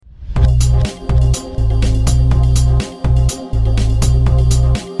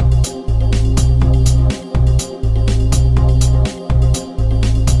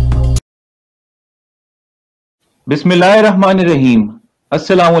Bismillahirrahmanirrahim.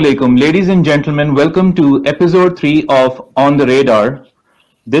 Assalamu alaikum. Ladies and gentlemen, welcome to episode 3 of On the Radar.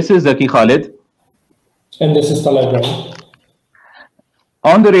 This is Zaki Khalid. And this is Talal Ibrahim.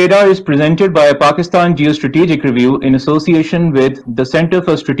 On the Radar is presented by Pakistan Geostrategic Review in association with the Center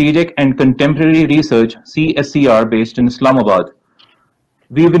for Strategic and Contemporary Research, CSCR, based in Islamabad.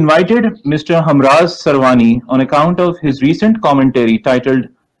 We've invited Mr. Hamraz Sarwani on account of his recent commentary titled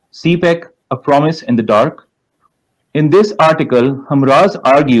CPEC, A Promise in the Dark. In this article, Hamraz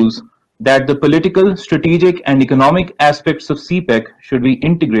argues that the political, strategic, and economic aspects of CPEC should be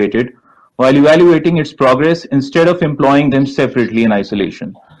integrated while evaluating its progress instead of employing them separately in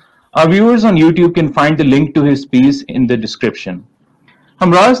isolation. Our viewers on YouTube can find the link to his piece in the description.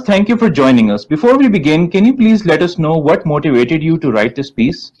 Hamraz, thank you for joining us. Before we begin, can you please let us know what motivated you to write this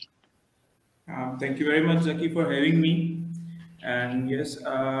piece? Thank you very much, Zaki, for having me. And yes,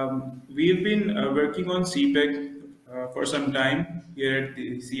 we've been working on CPEC for some time here at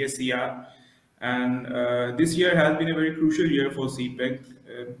the CSCR, and this year has been a very crucial year for CPEC.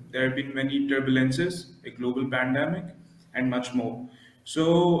 There have been many turbulences, a global pandemic, and much more.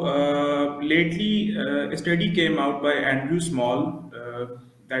 So lately, a study came out by Andrew Small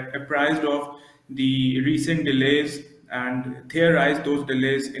that apprised of the recent delays and theorized those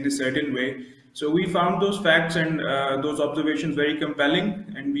delays in a certain way. So we found those facts and those observations very compelling,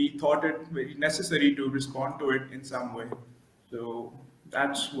 and we thought it very necessary to respond to it in some way. So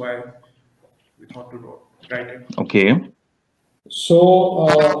that's why we thought to write it. Okay. So,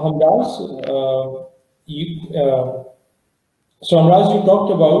 Hamraz, you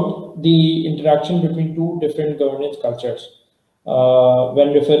talked about the interaction between two different governance cultures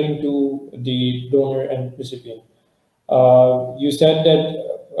when referring to the donor and recipient. You said that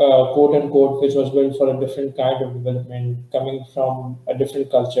quote unquote, which was built for a different kind of development, coming from a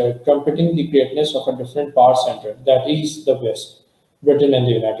different culture, trumpeting the greatness of a different power center, that is the West, Britain and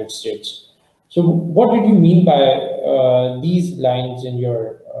the United States. So what did you mean by these lines in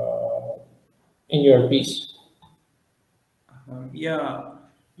your piece? Yeah,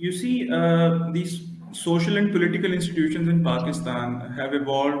 you see, these social and political institutions in Pakistan have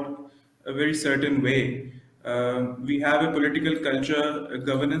evolved a very certain way. We have a political culture, a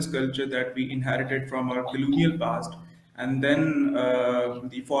governance culture that we inherited from our colonial past, and then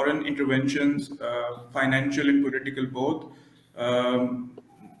the foreign interventions, financial and political both,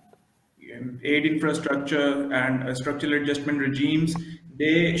 aid infrastructure and structural adjustment regimes,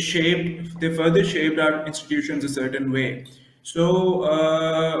 they further shaped our institutions a certain way. So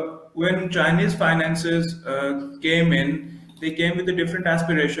when Chinese finances came in, they came with a different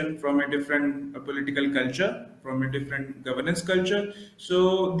aspiration from a different political culture, from a different governance culture.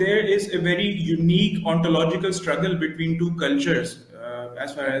 So there is a very unique ontological struggle between two cultures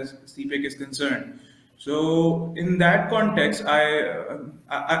as far as CPEC is concerned. So in that context,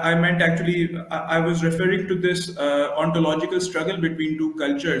 I meant actually, I was referring to this ontological struggle between two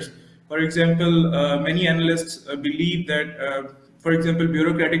cultures. For example, many analysts believe that, for example,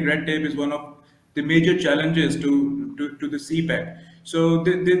 bureaucratic red tape is one of the major challenges to the CPEC. So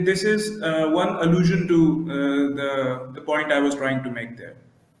this is one allusion to the point I was trying to make there.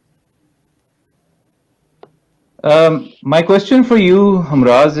 My question for you,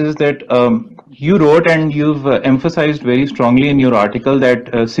 Hamraz, is that you wrote and you've emphasized very strongly in your article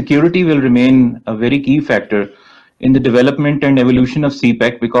that security will remain a very key factor in the development and evolution of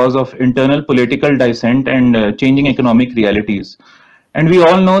CPEC because of internal political dissent and changing economic realities. And we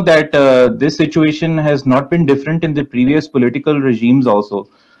all know that this situation has not been different in the previous political regimes also.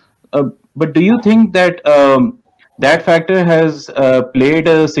 But do you think that that factor has played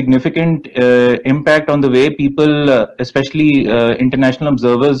a significant impact on the way people, especially international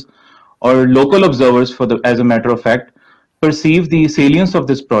observers or local observers, as a matter of fact, perceive the salience of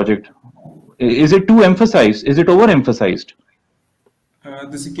this project? Is it too emphasized? Is it overemphasized?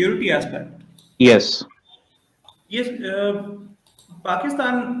 The security aspect? Yes. Yes.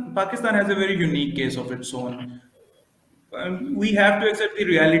 Pakistan has a very unique case of its own. We have to accept the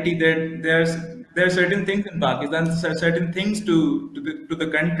reality that there are certain things in Pakistan, certain things to the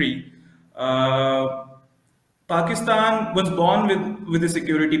country. Pakistan was born with a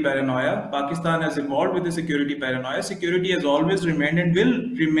security paranoia. Pakistan has evolved with a security paranoia. Security has always remained and will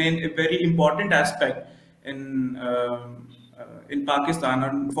remain a very important aspect in Pakistan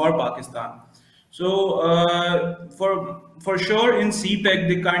and for Pakistan. So for sure in CPEC,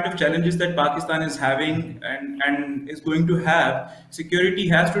 the kind of challenges that Pakistan is having and is going to have, security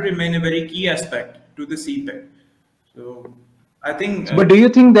has to remain a very key aspect to the CPEC. So I think. But do you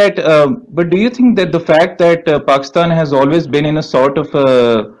think that? The fact that Pakistan has always been in a sort of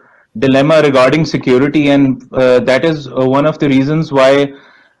dilemma regarding security, and that is one of the reasons why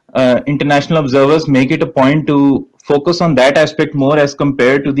international observers make it a point to focus on that aspect more as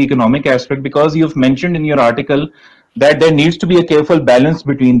compared to the economic aspect, because you've mentioned in your article that there needs to be a careful balance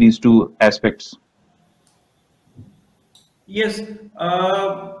between these two aspects. Yes.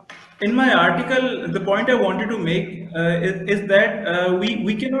 In my article, the point I wanted to make is that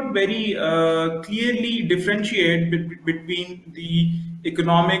we cannot very clearly differentiate between the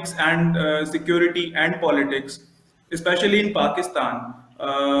economics and security and politics, especially in Pakistan.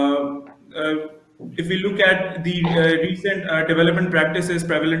 If we look at the recent development practices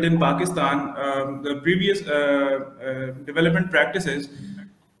prevalent in Pakistan, the previous development practices,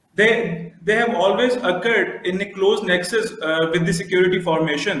 they have always occurred in a close nexus with the security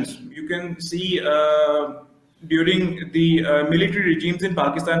formations. You can see during the military regimes in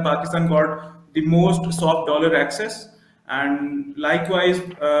Pakistan, Pakistan got the most soft dollar access, and likewise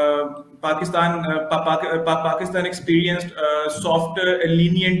Pakistan experienced softer and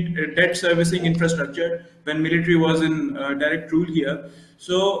lenient debt servicing infrastructure when military was in direct rule here.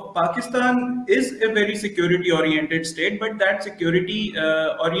 So Pakistan is a very security oriented state, but that security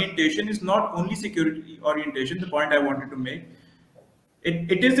orientation is not only security orientation. The point I wanted to make,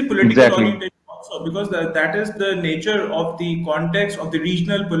 it is the political Exactly. orientation also, because that is the nature of the context of the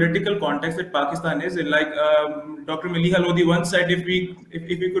regional political context that Pakistan is in. Like Dr. Maliha Lodi once said, if we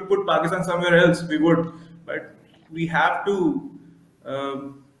could put Pakistan somewhere else, we would, but we have to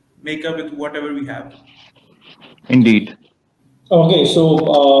make up with whatever we have. Indeed. Okay, so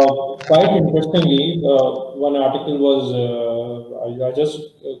quite interestingly, one article was, I just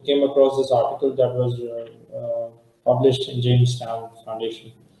came across this article that was published in Jamestown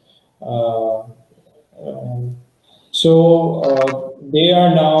Foundation. They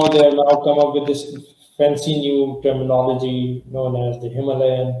are now come up with this fancy new terminology known as the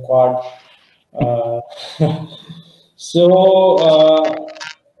Himalayan Quad.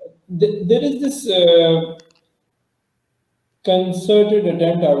 There is this concerted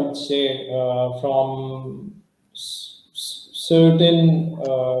attempt, I would say, from certain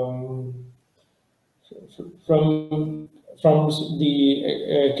from the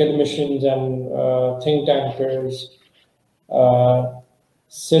academicians and think tankers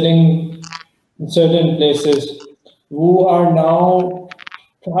sitting in certain places who are now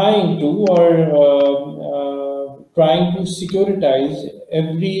trying to securitize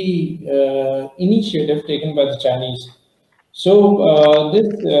every initiative taken by the Chinese. So this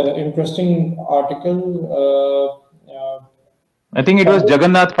interesting article. I think it was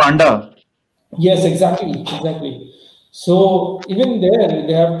Jagannath Panda. Yes, exactly. So even there,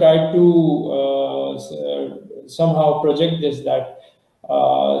 they have tried to somehow project this, that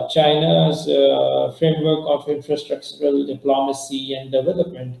China's framework of infrastructural diplomacy and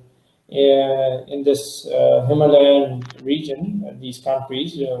development in this Himalayan region, these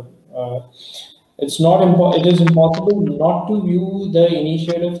countries. It is impossible not to view the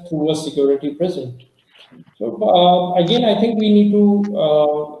initiative through a security prism. So again, I think we need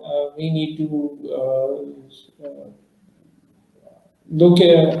to look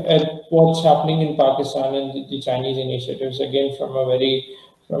at what's happening in Pakistan and the Chinese initiatives again from a very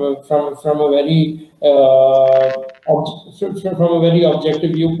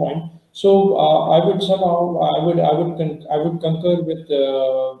objective viewpoint. So I would concur with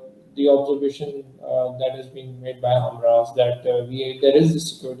the observation that has been made by Hamraz, that there is this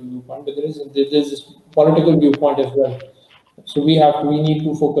security viewpoint, but there is this political viewpoint as well. So we need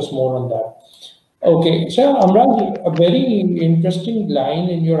to focus more on that. Okay, so Hamraz, a very interesting line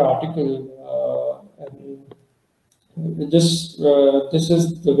in your article. This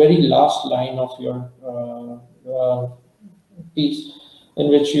is the very last line of your piece, in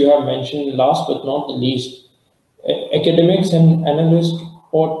which you have mentioned, last but not the least, academics and analysts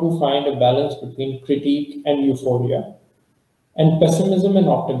ought to find a balance between critique and euphoria, and pessimism and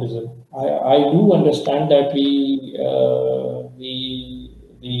optimism. I do understand that the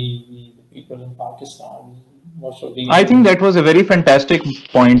people in Pakistan, most of the... I think that was a very fantastic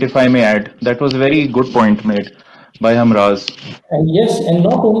point, if I may add. That was a very good point made by Hamraz. And yes, and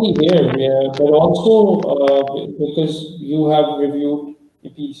not only here, but also because you have reviewed a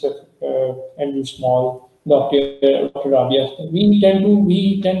piece of Andrew Small, Dr. Rabia, we tend to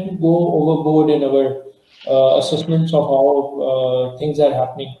go overboard in our assessments of how things are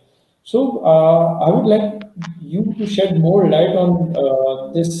happening. So I would like you to shed more light on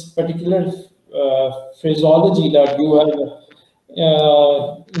this particular phraseology that you have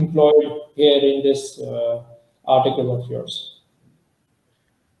employed here in this article of yours.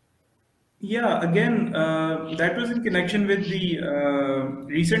 Yeah, again, that was in connection with the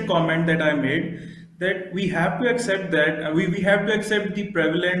recent comment that I made, that we have to accept that we have to accept the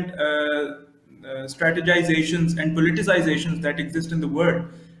prevalent strategizations and politicizations that exist in the world.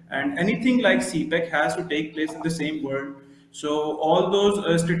 And anything like CPEC has to take place in the same world. So all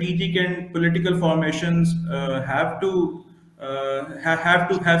those strategic and political formations have to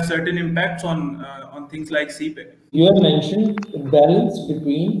have certain impacts on things like CPEC. You have mentioned balance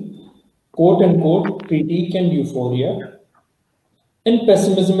between quote unquote critique and euphoria and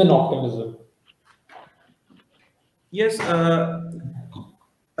pessimism and optimism. Yes,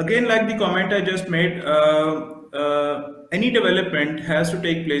 again, like the comment I just made, any development has to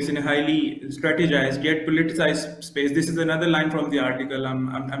take place in a highly strategized yet politicized space. This is another line from the article.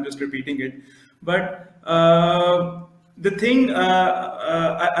 I'm just repeating it. But the thing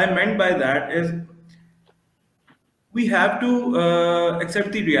I meant by that is we have to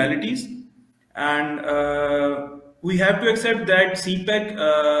accept the realities, and we have to accept that CPEC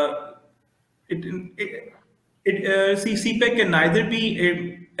it, it, CPEC can neither be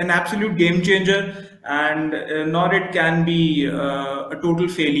an absolute game changer, and nor it can be a total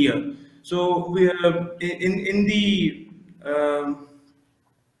failure. So we in the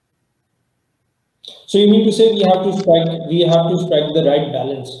So you mean to say we have to strike the right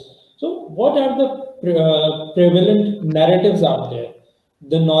balance. So what are the prevalent narratives out there?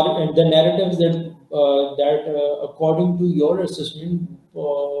 The narratives according to your assessment,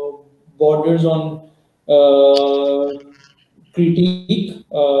 borders on critique,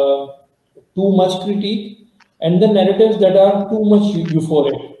 too much critique, and the narratives that are too much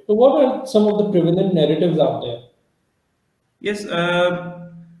euphoric. So what are some of the prevalent narratives out there? Yes,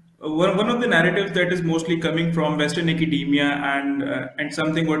 one of the narratives that is mostly coming from Western academia and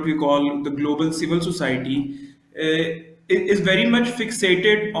something what we call the global civil society is very much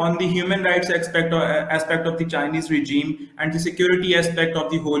fixated on the human rights aspect of the Chinese regime and the security aspect of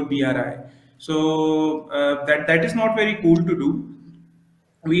the whole BRI. So that is not very cool to do.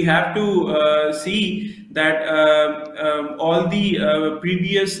 We have to see that all the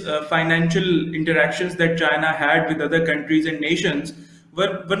previous financial interactions that China had with other countries and nations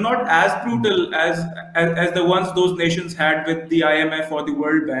were not as brutal as the ones those nations had with the IMF or the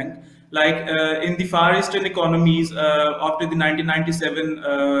World Bank. Like in the Far Eastern economies after the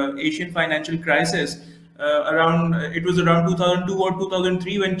 1997 Asian financial crisis, it was around 2002 or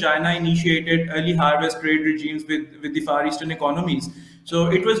 2003 when China initiated early harvest trade regimes with the Far Eastern economies. So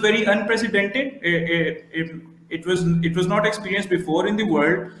it was very unprecedented. It was not experienced before in the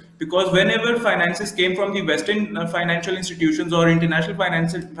world, because whenever finances came from the Western financial institutions or international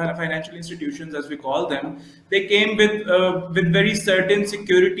financial institutions, as we call them, they came with very certain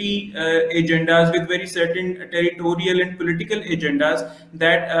security agendas, with very certain territorial and political agendas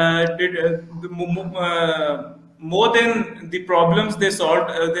that did more than the problems they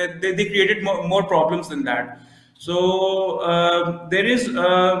solved. They created more problems than that. So there is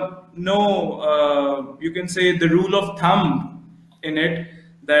no, you can say, the rule of thumb in it,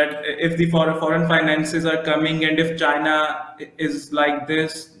 that if the foreign finances are coming and if China is like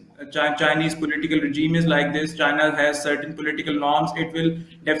this, Chinese political regime is like this, China has certain political norms, it will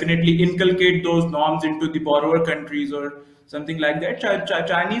definitely inculcate those norms into the borrower countries or something like that.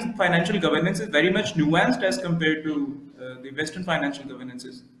 Chinese financial governance is very much nuanced as compared to the Western financial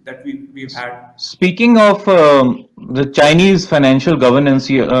governances that we've had. Speaking of the Chinese financial governance,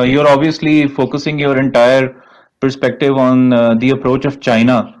 you're obviously focusing your entire perspective on the approach of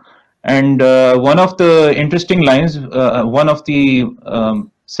China. And one of the interesting lines, one of the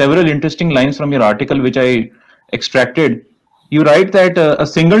several interesting lines from your article, which I extracted, you write that a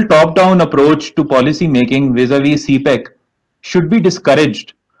single top-down approach to policy making vis-a-vis CPEC should be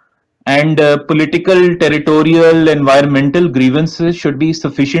discouraged, and political, territorial, environmental grievances should be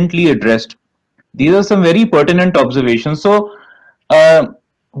sufficiently addressed. These are some very pertinent observations. So,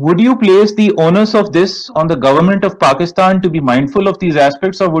 would you place the onus of this on the government of Pakistan to be mindful of these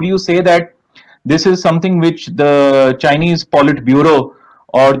aspects, or would you say that this is something which the Chinese Politburo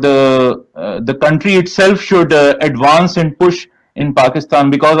or the country itself should advance and push in Pakistan?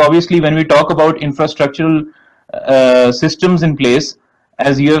 Because obviously, when we talk about infrastructural systems in place,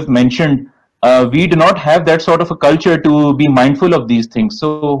 as you have mentioned, we do not have that sort of a culture to be mindful of these things.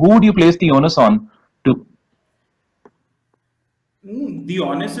 So, who would you place the onus on to? The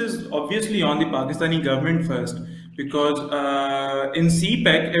onus is obviously on the Pakistani government first, because in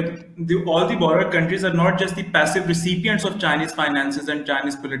CPEC, all the borrower countries are not just the passive recipients of Chinese finances and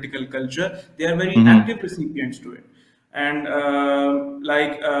Chinese political culture; they are very active recipients to it. And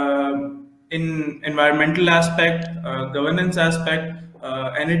in environmental aspect, governance aspect,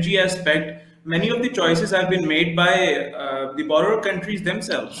 energy aspect, many of the choices have been made by the borrower countries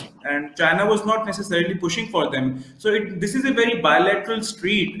themselves, and China was not necessarily pushing for them. So this is a very bilateral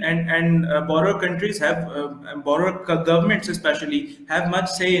street, and borrower countries have governments especially have much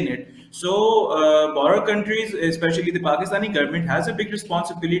say in it. So borrower countries, especially the Pakistani government, has a big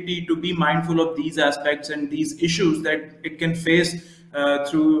responsibility to be mindful of these aspects and these issues that it can face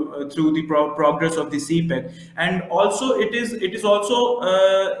through the progress of the CPEC. And also it is also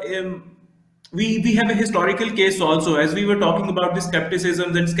we have a historical case also, as we were talking about the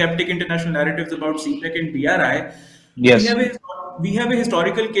skepticisms and skeptic international narratives about CPEC and BRI. Yes. We have a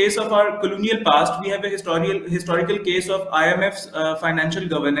historical case of our colonial past. We have a historical case of IMF's financial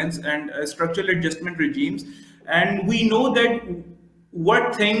governance and structural adjustment regimes, and we know that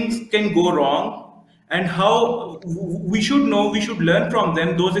what things can go wrong and how we should learn from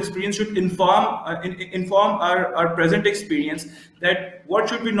them. Those experiences should inform our present experience, that what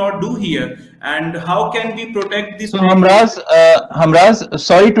should we not do here and how can we protect this. So Hamraz,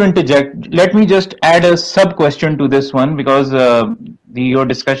 sorry to interject. Let me just add a sub question to this one, because your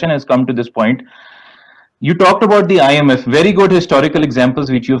discussion has come to this point. You talked about the IMF, very good historical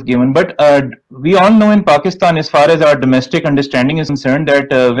examples which you've given, but we all know in Pakistan, as far as our domestic understanding is concerned, that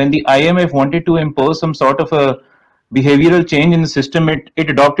when the IMF wanted to impose some sort of a behavioral change in the system, it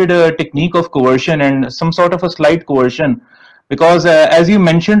adopted a technique of coercion and some sort of a slight coercion, because as you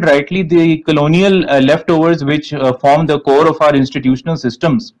mentioned rightly, the colonial leftovers which form the core of our institutional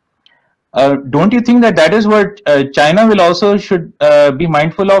systems. Don't you think that is what China will also should be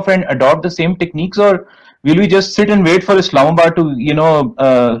mindful of and adopt the same techniques, or will we just sit and wait for Islamabad to,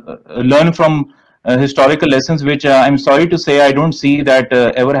 learn from historical lessons, which I'm sorry to say I don't see that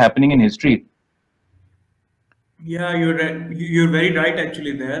ever happening in history? Yeah, you're right. You're very right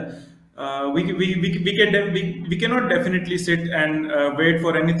actually there. We cannot definitely sit and wait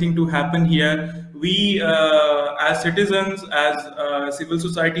for anything to happen here. We, as citizens, as civil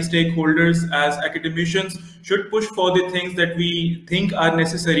society stakeholders, as academicians, should push for the things that we think are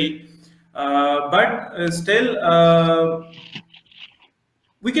necessary. But still,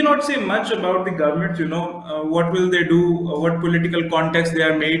 we cannot say much about the government. What will they do? What political context they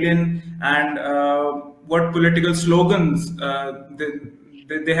are made in, and what political slogans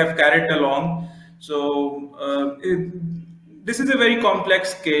they have carried along. So this is a very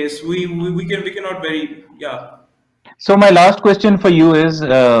complex case. We cannot very So my last question for you is,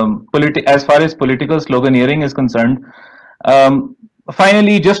 as far as political sloganeering is concerned,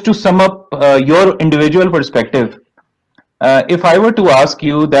 finally, just to sum up your individual perspective, if I were to ask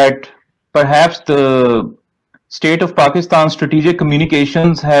you that perhaps the state of Pakistan's strategic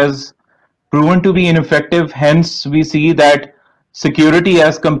communications has proven to be ineffective, hence we see that security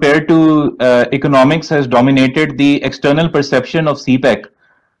as compared to economics has dominated the external perception of CPEC.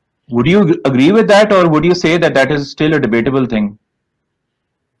 Would you agree with that, or would you say that is still a debatable thing?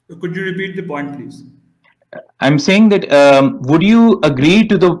 Could you repeat the point, please? I'm saying that would you agree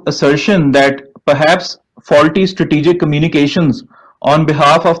to the assertion that perhaps faulty strategic communications on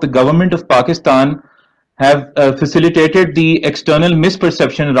behalf of the government of Pakistan have facilitated the external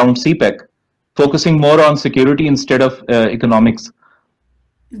misperception around CPEC, focusing more on security instead of economics?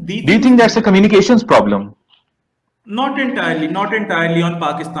 Do you think that's a communications problem? Not entirely on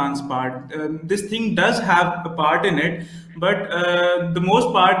Pakistan's part. This thing does have a part in it, but the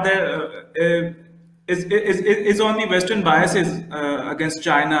most part there is on the Western biases against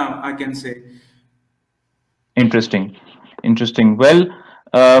China, I can say. Interesting. Well,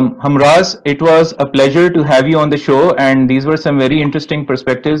 Hamraz, it was a pleasure to have you on the show, and these were some very interesting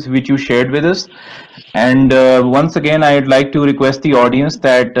perspectives which you shared with us. And once again, I'd like to request the audience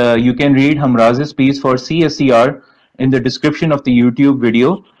that you can read Hamraz's piece for CSCR in the description of the YouTube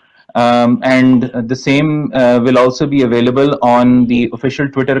video. And the same will also be available on the official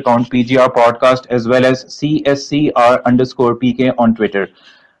Twitter account PGR Podcast, as well as CSCR_PK on Twitter.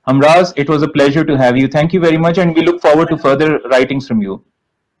 Hamraz, it was a pleasure to have you. Thank you very much, and we look forward to further writings from you.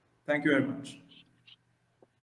 Thank you very much.